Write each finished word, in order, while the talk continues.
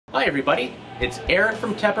Hi everybody, it's Eric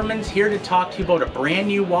from Tepperman's here to talk to you about a brand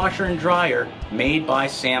new washer and dryer made by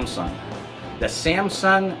Samsung. The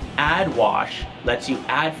Samsung AddWash lets you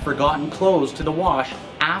add forgotten clothes to the wash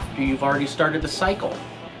after you've already started the cycle.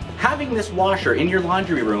 Having this washer in your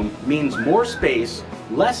laundry room means more space,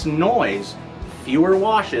 less noise, fewer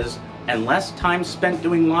washes, and less time spent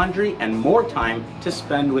doing laundry and more time to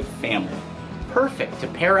spend with family. Perfect to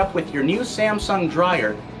pair up with your new Samsung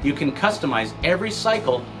dryer. You can customize every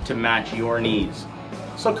cycle to match your needs.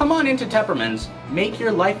 So come on into Tepperman's, make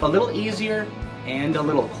your life a little easier and a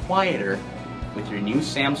little quieter with your new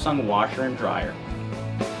Samsung washer and dryer.